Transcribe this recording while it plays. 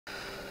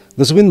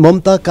दर्शकबिन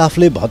ममता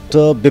काफले भट्ट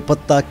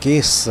बेपत्ता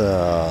केस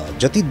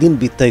जति दिन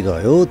बित्दै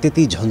गयो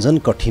त्यति झन्झन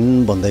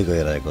कठिन बन्दै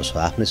गइरहेको छ।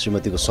 आफ्नै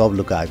श्रीमतीको शव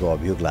लुकाएको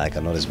अभियोग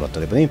लागेका नरेश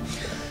भट्टले पनि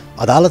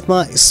अदालतमा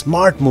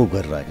स्मार्ट मुभ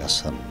गरिरहेका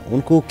छन्।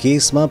 उनको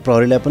केसमा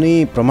प्रहरीलाई पनि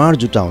प्रमाण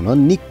जुटाउन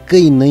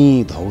निकै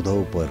नै धौधौ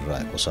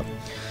परिरहेको छ।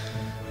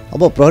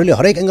 अब प्रहरीले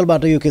हरेक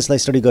एंगलबाट यो केसलाई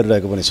स्टडी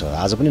गरिरहेको पनि छ।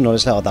 आज पनि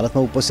नरेशलाई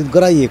अदालतमा उपस्थित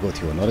गराइएको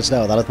थियो। नरेशलाई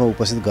अदालतमा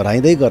उपस्थित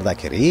गराइँदै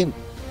गर्दाखेरि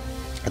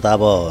यता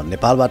अब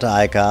नेपालबाट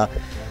आएका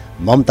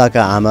ममताका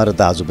आमा र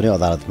दाजु पनि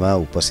अदालतमा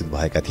उपस्थित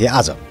भएका थिए।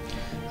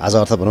 आज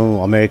अर्थ भनौँ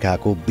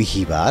अमेरिकाको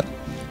बिहीबार।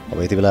 अब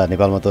यति बेला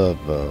नेपालमा त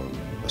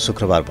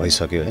शुक्रबार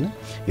भइसक्यो होइन।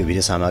 यो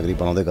भिडियो सामग्री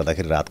बनाउँदै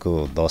गर्दाखेरि रातको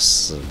 10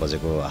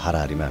 बजेको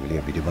हाराहारीमा हामीले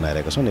यो भिडियो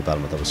बनाइरहेको छौँ।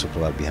 नेपालमा त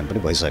शुक्रबार बिहान पनि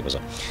भइसकेको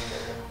छ।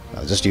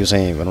 जस्ट यो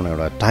चाहिँ भनौँ न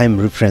एउटा टाइम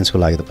रिफरेन्सको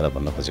लागि तपाईँलाई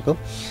भन्न खोजेको।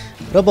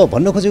 र अब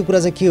भन्न खोजेको कुरा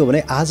चाहिँ के हो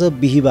भने आज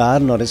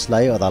बिहीबार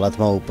नरेशलाई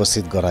अदालतमा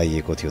उपस्थित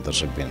गराइएको थियो।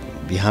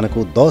 दर्शकबिन बिहानको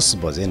 10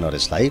 बजे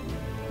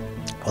नरेशलाई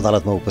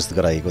अदालतमा उपस्थित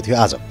गराइएको थियो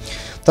आज।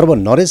 तर अब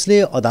नरेशले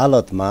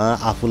अदालतमा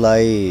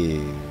आफूलाई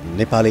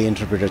नेपाली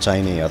इन्टरप्रेटर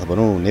चाहिने अथवा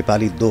भनौँ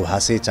नेपाली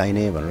दोभाषे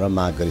चाहिने भनेर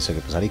माग गरिसके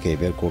पछाडि केही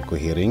बेर कोर्टको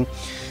हियरिङ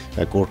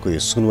कोर्टको यो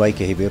सुनवाई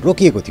केही बेर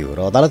रोकिएको थियो र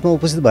अदालतमा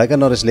उपस्थित भएका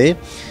नरेशले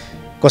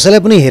कसैलाई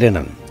पनि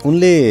हेरेनन्।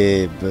 उनले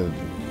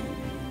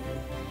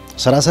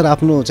सरासर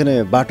आफ्नो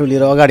चाहिँ बाटो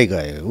लिएर अगाडि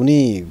गए।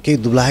 उनी केही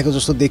दुब्लाएको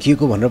जस्तो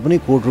देखिएको भनेर पनि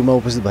कोर्ट रुममा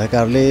उपस्थित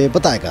भएकाहरूले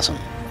बताएका छन्।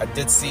 I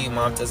did see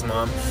Mamta's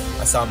mom.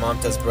 I saw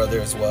Mamta's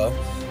brother as well.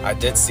 I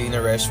did see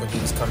Naresh when he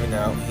was coming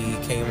out. He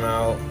came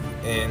out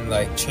in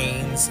like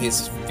chains.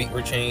 His feet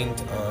were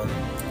chained.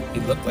 He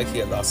looked like he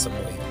had lost some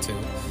weight too.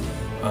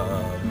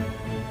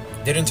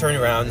 Didn't turn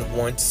around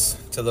once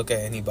to look at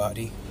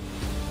anybody.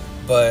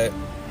 But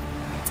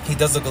he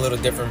does look a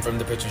little different from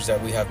the pictures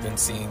that we have been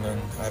seeing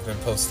and I've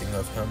been posting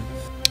of him.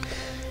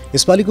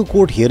 यसपालिको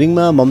court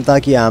हियरिङमा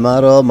ममताकी आमा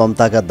र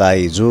ममताका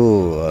दाइ जो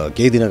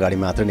केही दिन अगाडि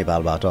मात्र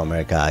नेपालबाट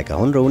America आएका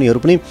हुन् र उनीहरू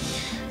पनि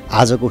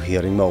आजको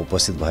हियरिङमा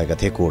उपस्थित भएका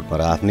थिए कोर्टमा।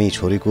 र आफ्नै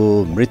छोरीको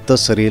मृत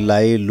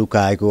शरीरलाई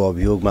लुकाएको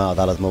अभियोगमा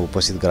अदालतमा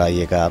उपस्थित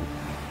गराइएका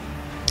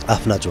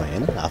आफ्ना ज्वाइँ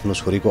होइन आफ्नो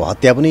छोरीको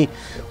हत्या पनि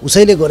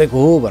उसैले गरेको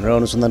हो भनेर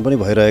अनुसन्धान पनि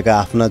भइरहेका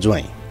आफ्ना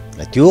ज्वाइँ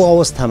त्यो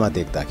अवस्थामा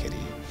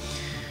देख्दाखेरि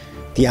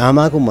ती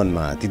आमाको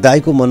मनमा ती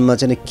दाइको मनमा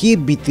चाहिँ के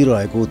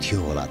बितिरहेको थियो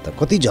होला त।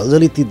 कति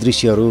झलझली ती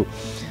दृश्यहरू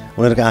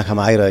उनीहरूको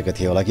आँखामा आइरहेका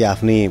थिए होला कि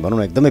आफ्नै भनौँ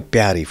न एकदमै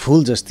प्यारी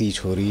फुल जस्ती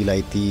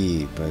छोरीलाई ती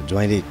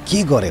ज्वाइँले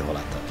के गरे होला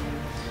त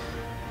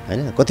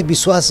होइन। कति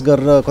विश्वास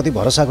गरेर कति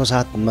भरोसाको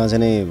साथमा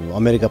चाहिँ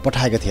अमेरिका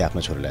पठाएका थिए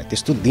आफ्नो छोरीलाई।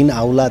 त्यस्तो दिन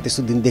आउला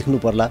त्यस्तो दिन देख्नु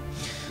पर्ला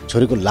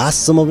छोरीको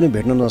लाससम्म पनि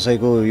भेट्न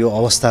नसकेको यो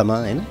अवस्थामा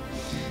होइन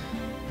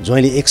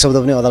ज्वाइँले एक शब्द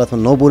पनि अदालतमा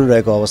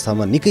नबोलिरहेको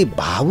अवस्थामा निकै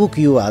भावुक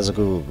यो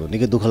आजको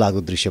निकै दुःख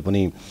लाग्दो दृश्य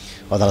पनि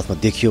अदालतमा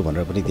देखियो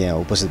भनेर पनि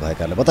त्यहाँ उपस्थित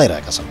भएकाहरूले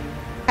बताइरहेका छन्।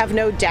 I have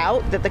no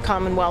doubt that the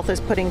Commonwealth is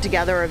putting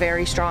together a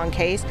very strong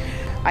case.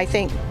 I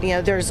think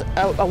there's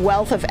a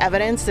wealth of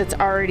evidence that's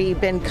already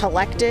been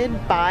collected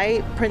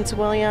by Prince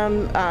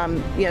William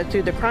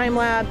through the crime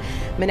lab,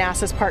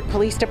 Manassas Park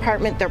Police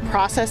Department. They're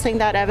processing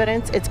that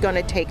evidence. It's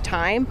going to take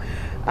time.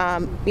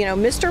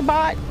 Mr.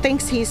 Bott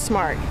thinks he's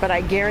smart, but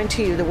I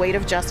guarantee you the weight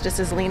of justice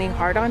is leaning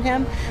hard on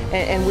him,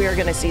 and we are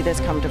going to see this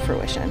come to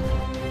fruition.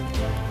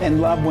 And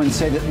loved ones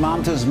say that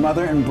Mamta's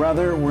mother and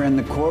brother were in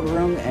the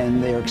courtroom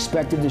and they are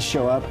expected to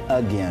show up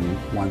again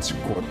once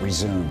court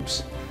resumes.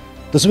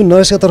 त्यसैले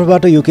नरेशका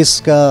तर्फबाट यो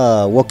केसका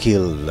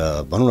वकिल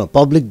भनौँ न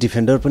public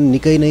defender पनि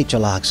निकै नै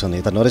चलाक छन्।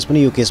 यता नरेश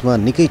पनि यो केसमा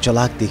निकै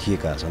चलाक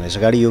देखिएका छन्।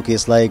 यसअगाडि यो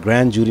केसलाई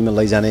ग्रान्ड जुरीमा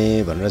लैजाने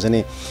भनेर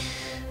चाहिँ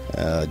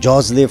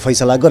जजले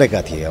फैसला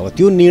गरेका थिए। अब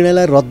त्यो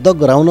निर्णयलाई रद्द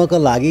गराउनका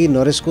लागि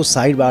नरेशको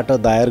साइडबाट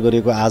दायर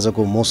गरिएको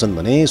आजको मोसन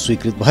भने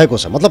स्वीकृत भएको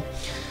छ। मतलब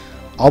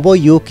अब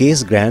यो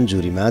केस ग्रान्ड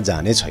जुरीमा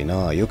जाने छैन।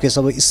 यो केस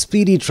अब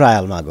स्पिडी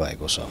ट्रायलमा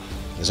गएको छ।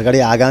 यसअगाडि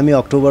आगामी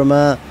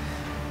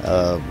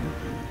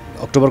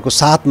अक्टोबरको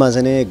 7 मा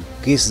चाहिँ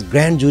केस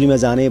ग्रान्ड जुरीमा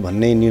जाने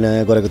भन्ने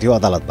निर्णय गरेको थियो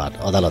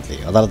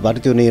अदालतबाट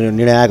त्यो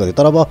निर्णय आएको थियो।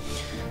 तर अब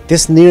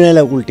त्यस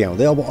निर्णयलाई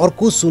उल्ट्याउँदै अब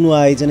अर्को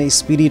सुनवाई चाहिँ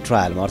स्पिडी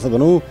ट्रायलमा अर्थात्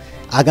भनौँ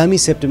आगामी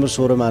सेप्टेम्बर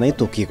 16 मा नै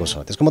तोकिएको छ।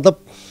 त्यसको मतलब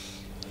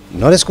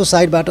नरेशको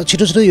साइडबाट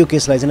छिटो यो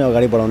केसलाई चाहिँ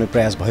अगाडि बढाउने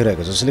प्रयास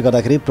भइरहेको छ। जसले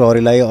गर्दाखेरि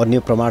प्रहरीलाई अन्य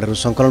प्रमाणहरू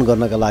सङ्कलन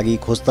गर्नका लागि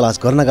खोज तलास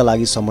गर्नका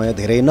लागि समय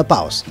धेरै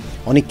नपाओस्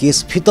अनि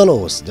केस फितलो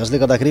होस्। जसले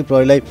गर्दाखेरि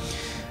प्रहरीलाई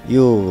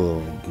यो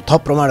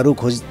थप प्रमाणहरू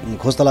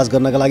खोज तलास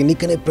गर्नका लागि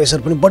निकै नै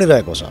प्रेसर पनि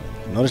बढिरहेको छ।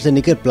 नरेशले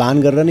निकै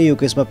प्लान गरेर नै यो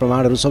केसमा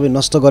प्रमाणहरू सबै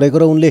नष्ट गरेको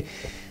र उनले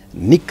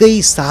निकै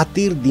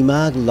सातिर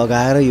दिमाग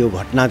लगाएर यो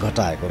घटना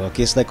घटाएको र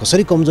केसलाई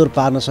कसरी कमजोर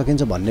पार्न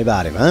सकिन्छ भन्ने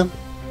बारेमा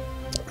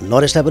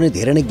नरेशलाई पनि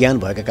धेरै नै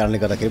ज्ञान भएका कारणले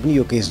गर्दाखेरि पनि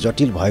यो केस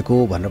जटिल भएको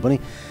भनेर पनि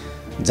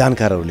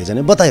जानकारहरूले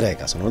चाहिँ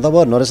बताइरहेका छन्। अब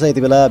नरेशलाई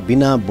यति बेला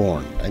बिना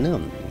बोन्ड होइन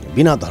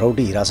बिना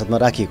धरौटी हिरासतमा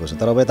राखिएको छ।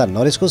 तर अब यता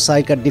नरेशको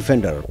साइडका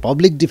डिफेन्डर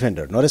पब्लिक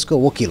डिफेन्डर नरेशको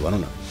वकिल भनौँ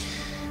न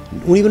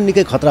उनी पनि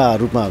निकै खतरा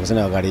रूपमा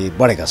चाहिँ अगाडि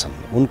बढेका छन्।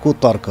 उनको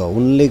तर्क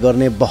उनले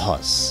गर्ने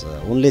बहस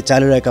उनले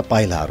चालिरहेका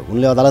पाइलाहरू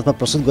उनले अदालतमा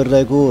प्रस्तुत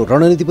गरिरहेको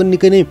रणनीति पनि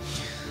निकै नै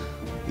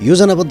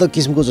योजनाबद्ध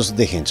किसिमको जस्तो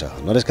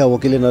देखिन्छ। नरेशका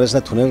वकिलले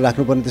नरेशलाई थुनेर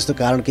राख्नुपर्ने त्यस्तो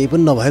कारण केही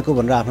पनि नभएको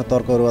भनेर आफ्नो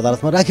तर्कहरू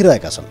अदालतमा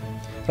राखिरहेका छन्।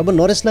 र अब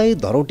नरेशलाई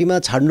धरौटीमा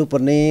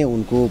छाड्नुपर्ने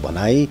उनको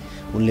भनाई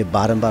उनले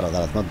बारम्बार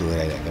अदालतमा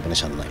दोहोऱ्याइरहेका पनि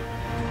छन् नै।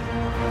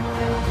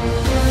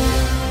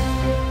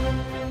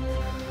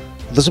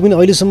 दर्शकबिन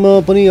अहिलेसम्म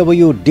पनि अब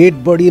यो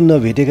डेड बडी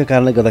नभेटेका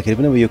कारणले गर्दाखेरि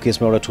पनि अब यो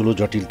केसमा एउटा ठुलो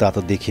जटिलता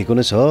त देखिएको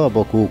नै छ।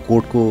 अबको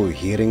कोर्टको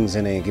हियरिङ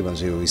चाहिँ के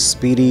भन्छ यो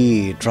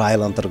स्पिडी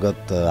ट्रायल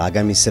अन्तर्गत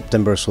आगामी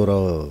सेप्टेम्बर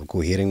 16 को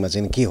हियरिङमा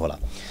चाहिँ के होला,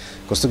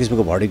 कस्तो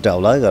किसिमको भर्डिक्ट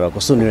आउला र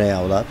कस्तो निर्णय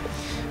आउला,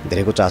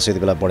 धेरैको चासो यति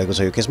बेला बढेको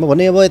छ यो केसमा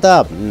भन्ने। अब यता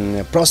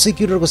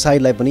प्रोसिक्युटरको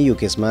साइडलाई पनि यो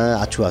केसमा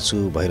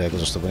आछु भइरहेको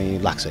जस्तो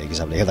पनि लाग्छ एक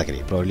हिसाबले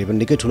हेर्दाखेरि। प्रहरीले पनि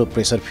निकै ठुलो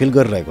प्रेसर फिल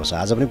गरिरहेको छ।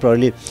 आज पनि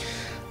प्रहरीले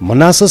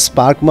मनासस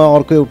पार्कमा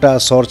अर्को एउटा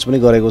सर्च पनि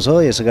गरेको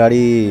छ।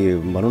 यसअगाडि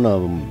भनौँ न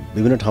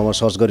विभिन्न ठाउँमा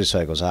सर्च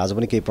गरिसकेको छ। आज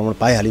पनि केही प्रमाण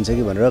पाइहालिन्छ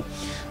कि भनेर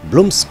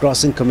ब्लुम्स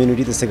क्रसिङ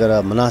कम्युनिटी, त्यस्तै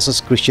गरेर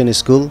मनासस क्रिस्चियन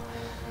स्कुल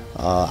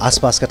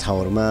आसपासका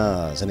ठाउँहरूमा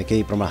चाहिँ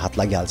केही प्रमाण हात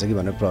लागिहाल्छ कि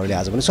भनेर प्रहरीले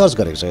आज पनि सर्च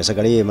गरेको छ।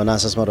 यसअगाडि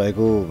मनाससमा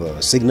रहेको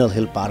सिग्नल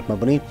हिल पार्कमा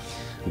पनि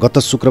गत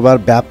शुक्रबार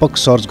व्यापक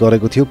सर्च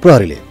गरेको थियो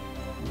प्रहरीले।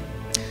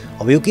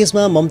 अब यो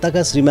केसमा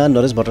ममताका श्रीमान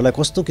नरेश भट्टलाई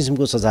कस्तो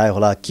किसिमको सजाय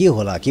होला,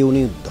 के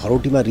उनी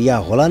धरौटीमा रिहा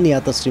होलान् या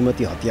त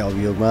श्रीमती हत्या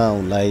अभियोगमा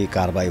उनलाई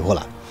कारबाही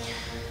होला,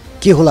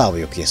 के होला अब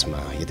यो केसमा?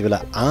 यति बेला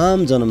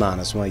आम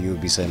जनमानसमा यो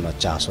विषयमा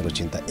चासो र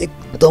चिन्ता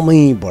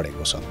एकदमै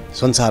बढेको छ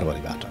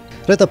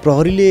संसारभरिबाट। र त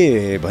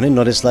प्रहरीले भने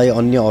नरेशलाई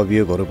अन्य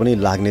अभियोगहरू पनि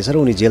लाग्नेछ र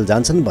उनी जेल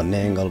जान्छन् भन्ने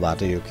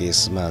एङ्गलबाट यो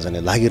केसमा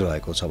चाहिँ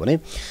लागिरहेको छ भने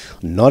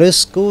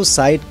नरेशको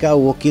साइडका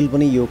वकिल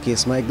पनि यो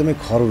केसमा एकदमै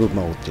खरो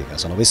रूपमा उत्रिएका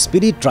छन्। अब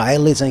स्पिडी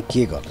ट्रायलले चाहिँ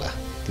के गर्ला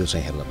त्यो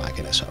चाहिँ हेर्न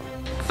बाँकी नै छ।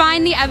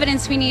 Find the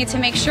evidence we need to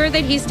make sure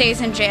that he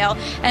stays in jail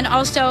and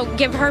also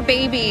give her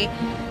baby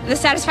the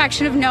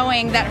satisfaction of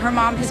knowing that her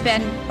mom has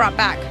been brought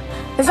back.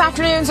 This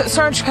afternoon's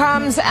search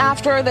comes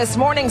after this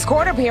morning's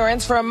court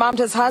appearance for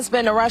Mamta's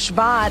husband,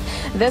 nareshbhatta.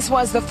 This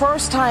was the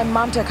first time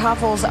Mamta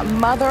Kaful's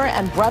mother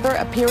and brother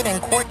appeared in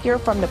court here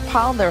from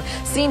Nepal. They're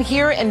seen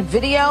here in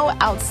video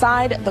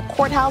outside the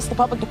courthouse. The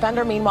public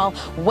defender, meanwhile,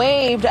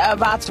 waved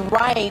Bhatt's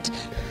right.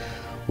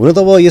 हुन त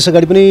अब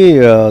यसअगाडि पनि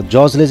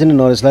जजले चाहिँ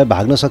नरेशलाई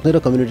भाग्न सक्ने र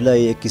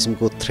कम्युनिटीलाई एक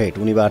किसिमको थ्रेट,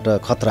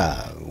 उनीबाट खतरा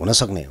हुन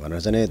सक्ने भनेर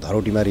चाहिँ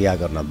धरौटीमा रिहा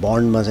गर्न,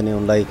 बन्डमा चाहिँ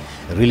उनलाई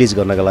रिलिज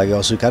गर्नका लागि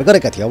अस्वीकार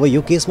गरेका थिए। अब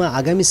यो केसमा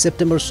आगामी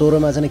सेप्टेम्बर 16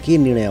 मा चाहिँ के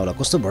निर्णय आउला,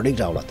 कस्तो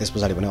भर्डिक्ट आउला, त्यस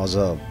पछाडि पनि अझ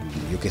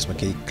यो केसमा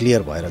केही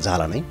क्लियर भएर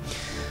जाला नै।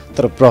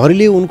 तर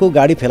प्रहरीले उनको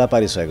गाडी फेला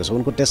पारिसकेको छ।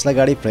 उनको टेस्ला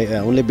गाडी,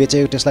 उनले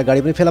बेचेको टेस्ला गाडी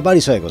पनि फेला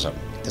पारिसकेको छ।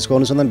 त्यसको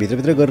अनुसन्धान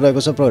भित्रभित्रै गरिरहेको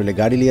छ। प्रहरीले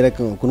गाडी लिएर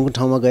कुन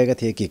ठाउँमा गएका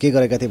थिए, के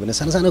गरेका थिए भन्ने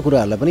सानो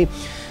कुराहरूलाई पनि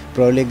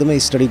प्रहरीले एकदमै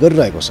स्टडी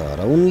गरिरहेको छ।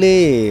 र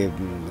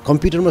उनले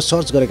कम्प्युटरमा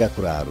सर्च गरेका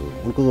कुराहरू,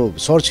 उनको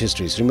सर्च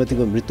हिस्ट्री,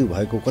 श्रीमतीको मृत्यु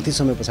भएको कति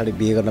समय पछाडि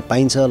बिहे गर्न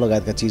पाइन्छ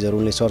लगायतका चिजहरू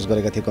उनले सर्च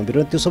गरेका थिए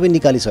कम्प्युटरमा, त्यो सबै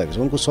निकालिसकेको छ।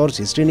 उनको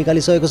सर्च हिस्ट्री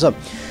निकालिसकेको छ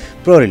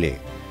प्रहरीले।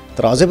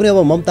 तर अझै पनि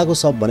अब ममताको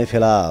शव भने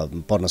फेला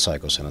पर्न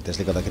सकेको छैन।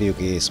 त्यसले गर्दाखेरि यो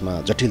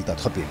केसमा जटिलता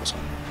थपिएको छ।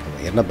 अब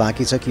हेर्न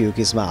बाँकी छ कि यो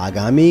केसमा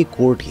आगामी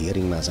कोर्ट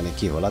हियरिङमा चाहिँ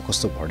के होला,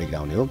 कस्तो भर्डिक्ट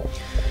आउने हो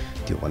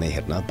त्यो भने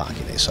हेर्न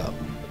बाँकी नै छ।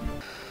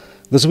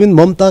 दर्शकबिन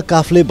ममता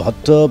काफले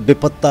भट्ट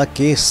बेपत्ता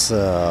केस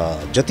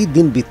जति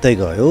दिन बित्दै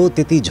गयो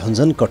त्यति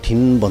झन्झन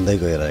कठिन बन्दै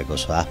गइरहेको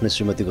छ। आफ्नै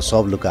श्रीमतीको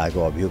शव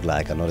लुकाएको अभियोग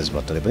लागेका नरेश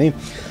भट्टले पनि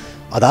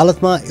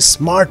अदालतमा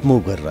स्मार्ट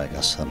मुभ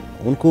गरिरहेका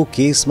छन्। उनको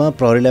केसमा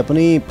प्रहरीलाई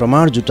पनि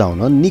प्रमाण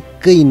जुटाउन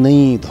निकै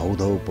नै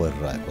धौधौ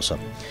परिरहेको छ।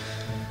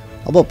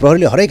 अब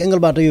प्रहरीले हरेक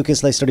एङ्गलबाट यो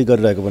केसलाई स्टडी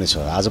गरिरहेको पनि छ।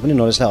 आज पनि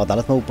नरेशलाई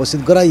अदालतमा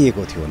उपस्थित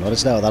गराइएको थियो।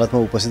 नरेशलाई अदालतमा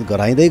उपस्थित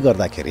गराइँदै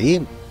गर्दाखेरि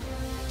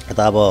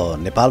यता अब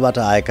नेपालबाट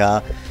आएका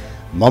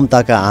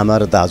ममताका आमा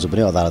र दाजु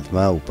पनि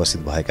अदालतमा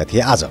उपस्थित भएका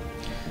थिए। आज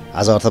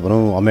अर्थात्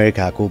भनौँ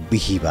अमेरिकाको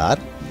बिहिबार।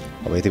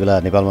 अब यति बेला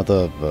नेपालमा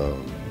त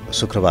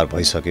शुक्रबार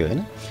भइसक्यो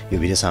होइन। यो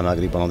भिडियो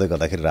सामग्री बनाउँदै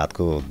गर्दाखेरि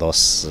रातको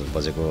 10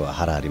 बजेको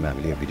हाराहारीमा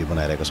हामीले यो भिडियो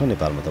बनाइरहेको छौँ।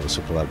 नेपालमा त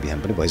शुक्रबार बिहान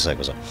पनि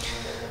भइसकेको छ।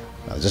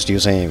 जस्ट यो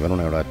चाहिँ भनौँ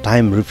न एउटा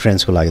टाइम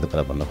रिफरेन्सको लागि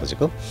तपाईँलाई भन्न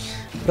खोजेको।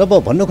 र अब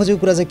भन्न खोजेको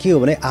कुरा चाहिँ के हो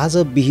भने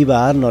आज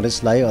बिहिबार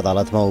नरेशलाई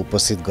अदालतमा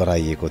उपस्थित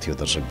गराइएको थियो।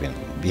 दर्शकबिन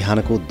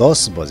बिहानको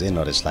 10 बजे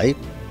नरेशलाई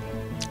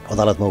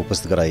अदालतमा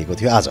उपस्थित गराइएको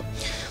थियो आज।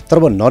 तर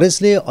अब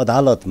नरेशले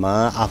अदालतमा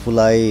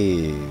आफूलाई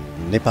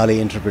नेपाली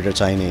इन्टरप्रेटर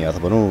चाहिने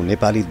अथवा भनौँ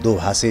नेपाली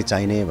दोभाषे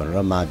चाहिने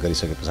भनेर माग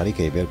गरिसके पछाडि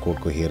केही बेर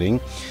कोर्टको हियरिङ,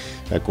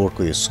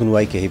 कोर्टको यो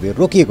सुनवाई केही बेर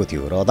रोकिएको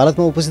थियो। र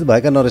अदालतमा उपस्थित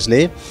भएका नरेशले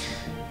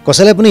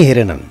कसैलाई पनि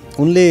हेरेनन्।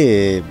 उनले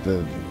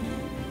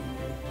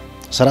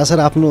सरासर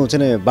आफ्नो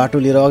चाहिँ बाटो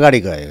लिएर अगाडि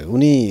गए।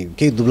 उनी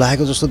केही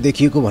दुब्लाएको जस्तो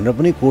देखिएको भनेर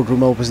पनि कोर्ट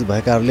रुममा उपस्थित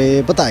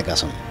भएकाहरूले बताएका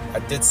छन्। I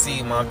did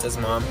see Mamta's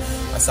mom.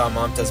 I saw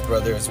Mamta's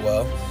brother as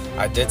well.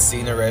 I did see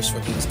Naresh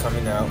when he was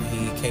coming out.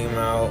 He came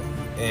out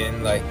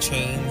in like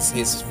chains.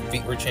 His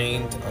feet were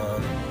chained.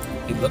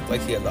 He looked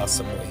like he had lost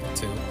some weight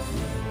too.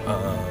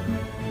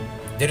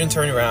 Didn't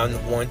turn around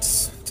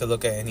once to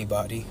look at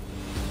anybody.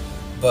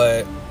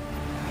 But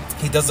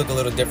he does look a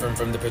little different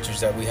from the pictures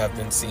that we have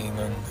been seeing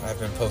and I've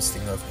been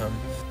posting of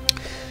him.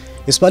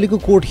 यसपालिको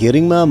court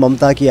हियरिङमा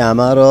ममताकी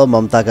आमा र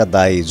ममताका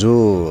दाइ जो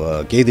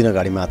केही दिन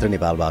अगाडि मात्र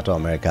नेपालबाट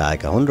America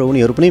आएका हुन् र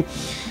उनीहरू पनि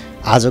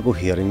आजको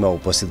हियरिङमा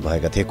उपस्थित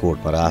भएका थिए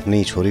कोर्टमा। र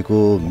आफ्नै छोरीको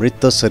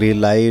मृत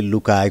शरीरलाई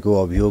लुकाएको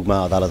अभियोगमा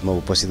अदालतमा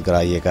उपस्थित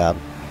गराइएका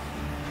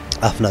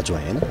आफ्ना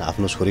ज्वाइँ हैन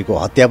आफ्नो छोरीको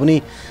हत्या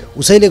पनि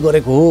उसैले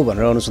गरेको हो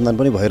भनेर अनुसन्धान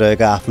पनि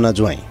भइरहेका आफ्ना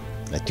ज्वाइँ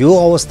त्यो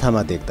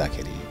अवस्थामा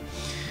देख्दाखेरि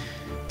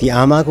ती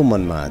आमाको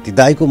मनमा ती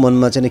दाइको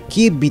मनमा चाहिँ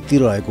के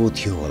बितिरहेको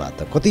थियो होला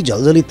त कति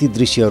झलझली ती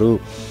दृश्यहरू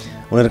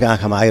उनीहरूको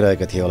आँखामा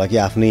आइरहेका थिए होला कि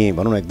आफ्नै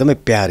भनौँ न एकदमै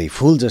प्यारी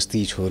फुल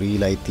जस्ती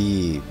छोरीलाई ती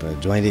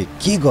ज्वाइँले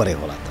के गरे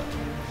होला त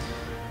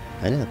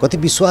हैन कति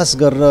विश्वास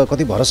गरेर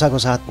कति भरोसाको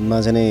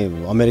साथमा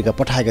चाहिँ अमेरिका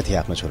पठाएका थिए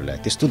आफ्नो छोरीलाई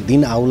त्यस्तो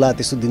दिन आउला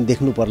त्यस्तो दिन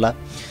देख्नु पर्ला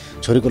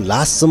छोरीको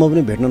लाससम्म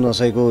पनि भेट्न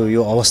नसकेको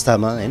यो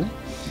अवस्थामा हैन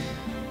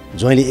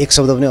ज्वाइँले एक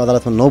शब्द पनि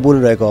अदालतमा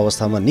नबोलिरहेको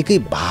अवस्थामा निकै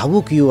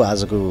भावुक यो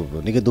आजको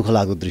निकै दुःख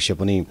लाग्दो दृश्य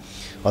पनि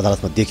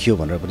अदालतमा देखियो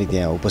भनेर पनि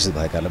त्यहाँ उपस्थित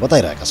भएकाहरूले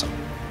बताइरहेका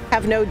छन्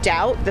have no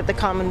doubt that the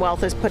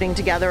Commonwealth is putting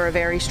together a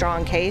very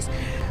strong case.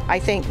 I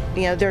think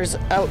there's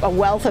a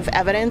wealth of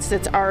evidence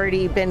that's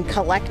already been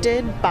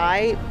collected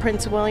by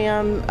Prince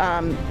William,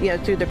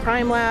 through the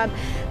crime lab,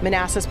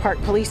 Manassas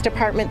Park Police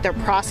Department.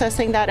 They're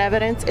processing that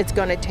evidence. It's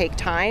going to take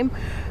time.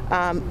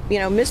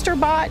 Mr.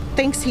 Bott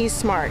thinks he's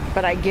smart,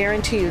 but I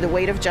guarantee you the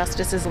weight of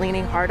justice is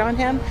leaning hard on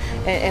him,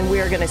 and we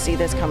are going to see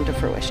this come to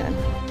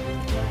fruition.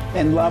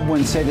 And loved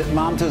ones say that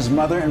Mamta's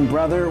mother and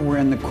brother were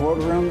in the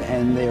courtroom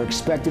and they are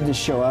expected to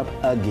show up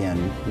again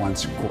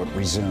once court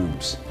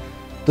resumes.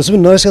 त्यसैले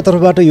नरेशका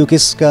तर्फबाट यो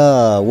केसका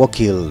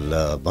वकिल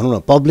भनौँ न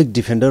public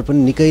defender पनि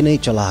निकै नै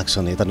चलाक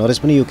छन् यता नरेश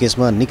पनि यो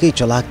केसमा निकै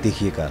चलाक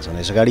देखिएका छन्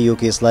यसअगाडि यो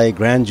केसलाई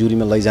ग्रान्ड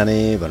जुरीमा लैजाने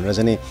भनेर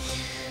चाहिँ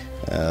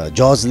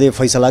जजले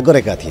फैसला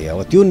गरेका थिए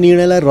अब त्यो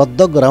निर्णयलाई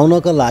रद्द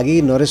गराउनका लागि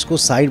नरेशको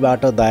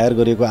साइडबाट दायर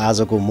गरिएको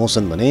आजको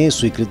मोसन भने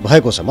स्वीकृत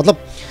भएको छ मतलब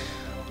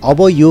अब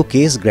यो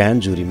केस ग्रान्ड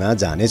जुरीमा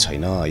जाने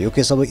छैन यो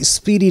केस अब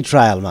स्पिडी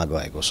ट्रायलमा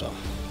गएको छ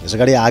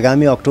यसअगाडि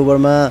आगामी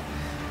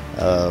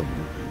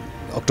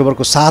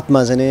अक्टोबरको 7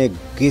 मा चाहिँ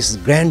केस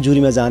ग्रान्ड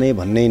जुरीमा जाने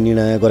भन्ने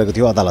निर्णय गरेको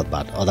थियो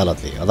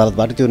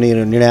अदालतबाट त्यो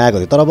निर्णय आएको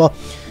थियो तर अब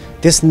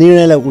त्यस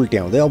निर्णयलाई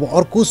उल्ट्याउँदै अब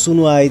अर्को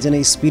सुनुवाई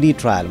चाहिँ स्पिडी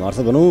ट्रायलमा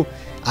अर्थात् भनौँ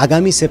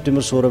आगामी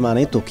सेप्टेम्बर 16 मा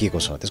नै तोकिएको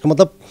छ त्यसको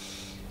मतलब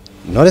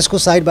नरेशको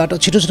साइडबाट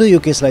छिटो यो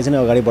केसलाई चाहिँ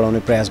अगाडि बढाउने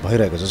प्रयास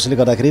भइरहेको छ जसले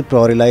गर्दाखेरि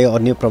प्रहरीलाई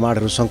अन्य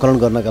प्रमाणहरू सङ्कलन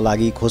गर्नका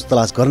लागि खोज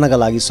तलास गर्नका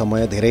लागि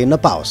समय धेरै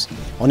नपाओस्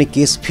अनि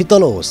केस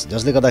फितलो होस्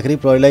जसले गर्दाखेरि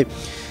प्रहरीलाई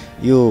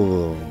यो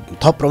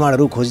थप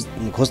प्रमाणहरू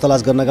खोज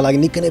तलास गर्नका लागि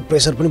निकै नै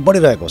प्रेसर पनि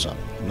बढिरहेको छ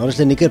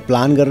नरेशले निकै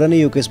प्लान गरेर नै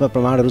यो केसमा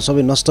प्रमाणहरू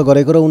सबै नष्ट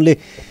गरेको र उनले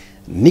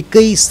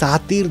निकै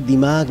सातिर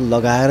दिमाग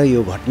लगाएर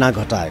यो घटना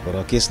घटाएको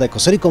र केसलाई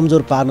कसरी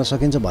कमजोर पार्न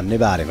सकिन्छ भन्ने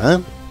बारेमा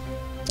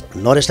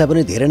नरेशलाई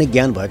पनि धेरै नै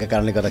ज्ञान भएका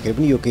कारणले गर्दाखेरि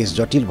पनि यो केस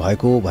जटिल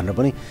भएको भनेर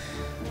पनि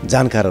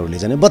जानकारहरूले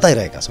चाहिँ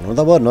बताइरहेका छन्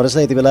अब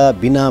नरेशलाई यति बेला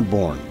बिना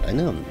बोन्ड हैन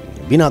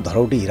बिना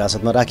धरौटी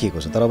हिरासतमा राखिएको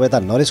छ तर अब यता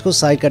नरेशको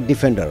साइडका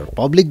डिफेन्डर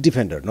पब्लिक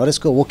डिफेन्डर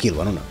नरेशको वकिल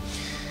भनौँ न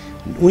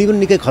उनी पनि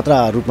निकै खतरा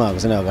रूपमा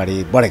चाहिँ अगाडि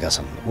बढेका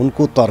छन्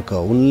उनको तर्क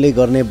उनले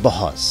गर्ने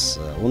बहस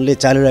उनले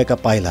चालिरहेका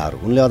पाइलाहरू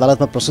उनले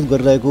अदालतमा प्रस्तुत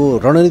गरिरहेको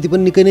रणनीति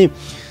पनि निकै नै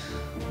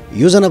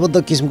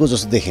योजनाबद्ध किसिमको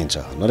जस्तो देखिन्छ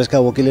नरेशका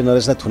वकिलले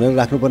नरेशलाई थुनेर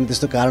राख्नुपर्ने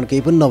त्यस्तो कारण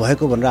केही पनि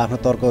नभएको भनेर आफ्नो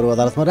तर्कहरू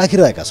अदालतमा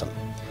राखिरहेका छन्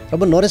र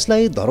अब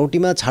नरेशलाई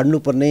धरौटीमा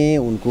छाड्नुपर्ने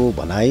उनको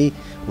भनाइ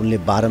उनले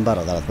बारम्बार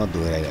अदालतमा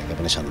दोहोऱ्याइरहेका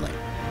पनि छन् नै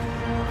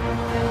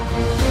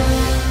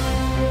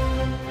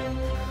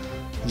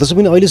जसो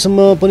पनि अहिलेसम्म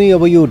पनि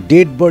अब यो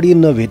डेड बडी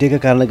नभेटेका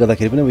कारणले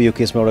गर्दाखेरि पनि अब यो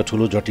केसमा एउटा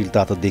ठुलो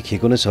जटिलता त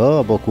देखिएको नै छ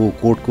अबको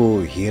कोर्टको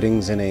हियरिङ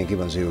चाहिँ के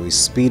भन्छ यो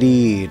स्पिडी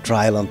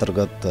ट्रायल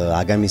अन्तर्गत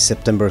आगामी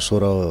सेप्टेम्बर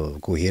 16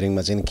 को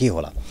हियरिङमा चाहिँ के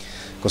होला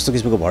कस्तो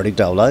किसिमको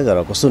भर्डिक्ट आउला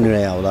र कस्तो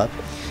निर्णय आउला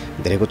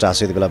धेरैको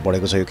चासो यति बेला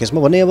बढेको छ यो केसमा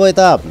भने अब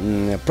यता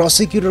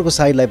प्रोसिक्युटरको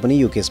साइडलाई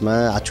पनि यो केसमा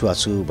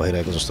आछु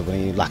भइरहेको जस्तो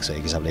पनि लाग्छ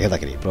एक हिसाबले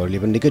हेर्दाखेरि प्रहरीले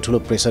पनि निकै ठुलो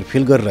प्रेसर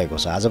फिल गरिरहेको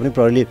छ आज पनि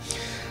प्रहरीले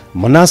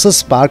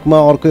मनासस पार्कमा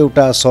अर्को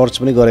एउटा सर्च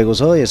पनि गरेको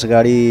छ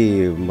यसअगाडि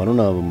भनौँ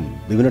न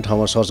विभिन्न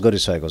ठाउँमा सर्च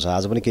गरिसकेको छ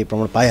आज पनि केही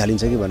प्रमाण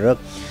पाइहालिन्छ कि भनेर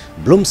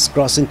ब्लुम्स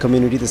क्रसिङ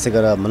कम्युनिटी त्यस्तै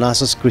गरेर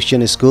मनासस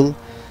क्रिस्चियन स्कुल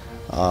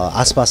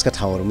आसपासका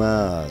ठाउँहरूमा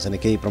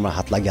चाहिँ केही प्रमाण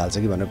हात लागिहाल्छ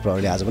कि भनेर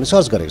प्रहरीले आज पनि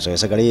सर्च गरेको छ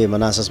यसअगाडि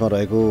मनाससमा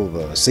रहेको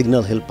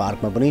सिग्नल हिल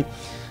पार्कमा पनि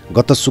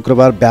गत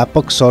शुक्रबार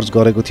व्यापक सर्च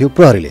गरेको थियो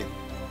प्रहरीले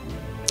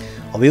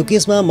अब यो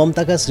केसमा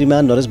ममताका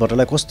श्रीमान नरेश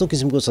भट्टलाई कस्तो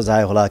किसिमको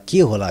सजाय होला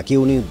के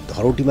उनी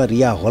धरौटीमा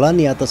रिहा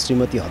होलान् या त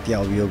श्रीमती हत्या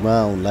अभियोगमा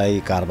उनलाई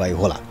कारबाही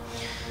होला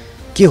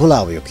के होला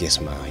अब यो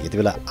केसमा यति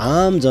बेला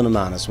आम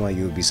जनमानसमा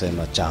यो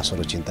विषयमा चासो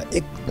र चिन्ता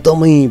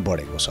एकदमै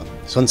बढेको छ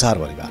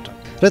संसारभरिबाट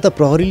र यता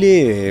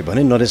प्रहरीले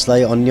भने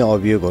नरेशलाई अन्य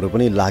अभियोगहरू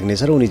पनि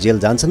लाग्नेछ र उनी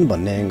जेल जान्छन्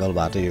भन्ने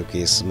एङ्गलबाट यो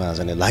केसमा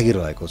चाहिँ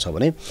लागिरहेको छ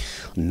भने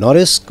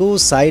नरेशको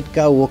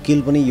साइडका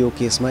वकिल पनि यो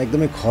केसमा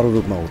एकदमै खरो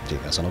रूपमा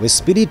उत्रिएका छन् अब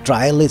स्पिडी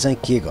ट्रायलले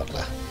चाहिँ के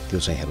गर्ला त्यो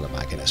चाहिँ हेर्न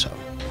बाँकी नै छ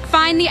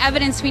Find the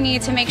evidence we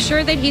need to make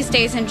sure that he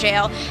stays in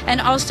jail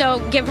and also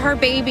give her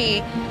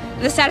baby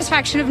the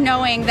satisfaction of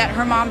knowing that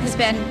her mom has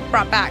been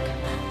brought back.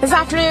 This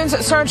afternoon's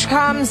search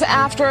comes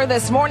after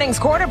this morning's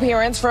court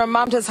appearance from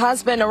Mamta's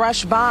husband,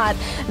 Naresh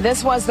Bhatta.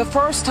 This was the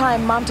first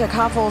time Mamta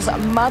Kaful's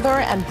mother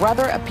and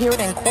brother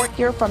appeared in court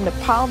here from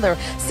Nepal. They're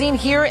seen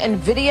here in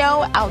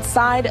video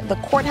outside the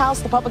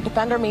courthouse. The public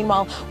defender,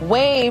 meanwhile,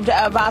 waived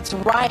Bhatt's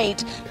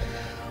right.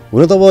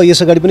 हुन त अब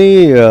यस अगाडि पनि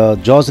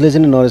जजले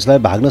चाहिँ नरेशलाई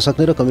भाग्न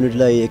सक्ने र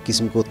कम्युनिटीलाई एक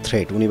किसिमको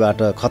थ्रेट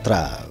उनीबाट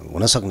खतरा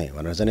हुन सक्ने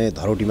भनेर चाहिँ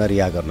धरोटीमा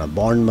रिहा गर्न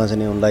बन्डमा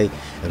चाहिँ उनलाई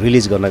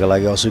रिलिज गर्नका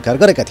लागि अस्वीकार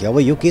गरेका थिए। अब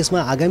यो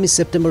केसमा आगामी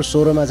सेप्टेम्बर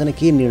 16 मा चाहिँ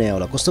के निर्णय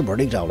होला, कस्तो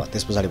भर्डिक्ट आउला,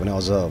 त्यस पछाडि पनि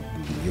अझ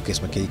यो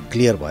केसमा केही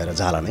क्लियर भएर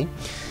जाला नै।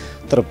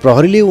 तर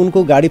प्रहरीले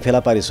उनको गाडी फेला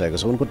पारिसकेको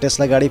छ, उनको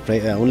टेस्ला गाडी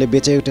उनले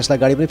बेचेको टेस्ला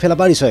गाडी पनि फेला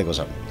पारिसकेको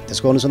छ।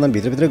 त्यसको अनुसन्धान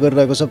भित्रभित्रै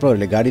गरिरहेको छ।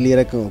 प्रहरीले गाडी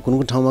लिएर कुन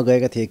कुन ठाउँमा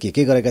गएका थिए,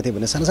 के गरेका थिए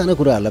भन्ने सानो सानो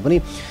कुराहरूलाई पनि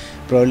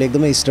प्रहरीले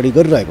एकदमै स्टडी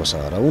गरिरहेको छ।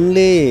 र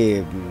उनले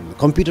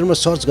कम्प्युटरमा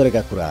सर्च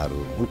गरेका कुराहरू,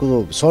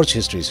 उनको सर्च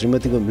हिस्ट्री,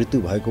 श्रीमतीको मृत्यु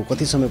भएको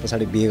कति समय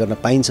पछाडि बिहे गर्न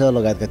पाइन्छ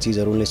लगायतका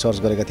चिजहरू उनले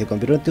सर्च गरेका थिए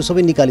कम्प्युटरमा, त्यो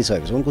सबै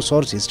निकालिसकेको छ। उनको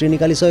सर्च हिस्ट्री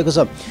निकालिसकेको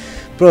छ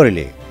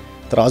प्रहरीले।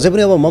 तर अझै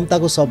पनि अब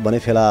ममताको शव भने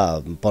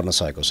फेला पर्न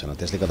सकेको छैन।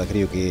 त्यसले गर्दाखेरि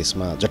यो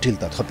केसमा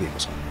जटिलता थपिएको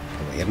छ।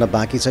 अब हेर्न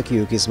बाँकी छ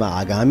कि यो केसमा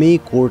आगामी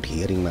कोर्ट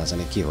हियरिङमा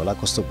चाहिँ के होला,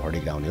 कस्तो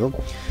भर्डिक्ट आउने हो,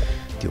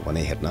 त्यो भने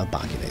हेर्न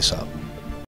बाँकी नै छ।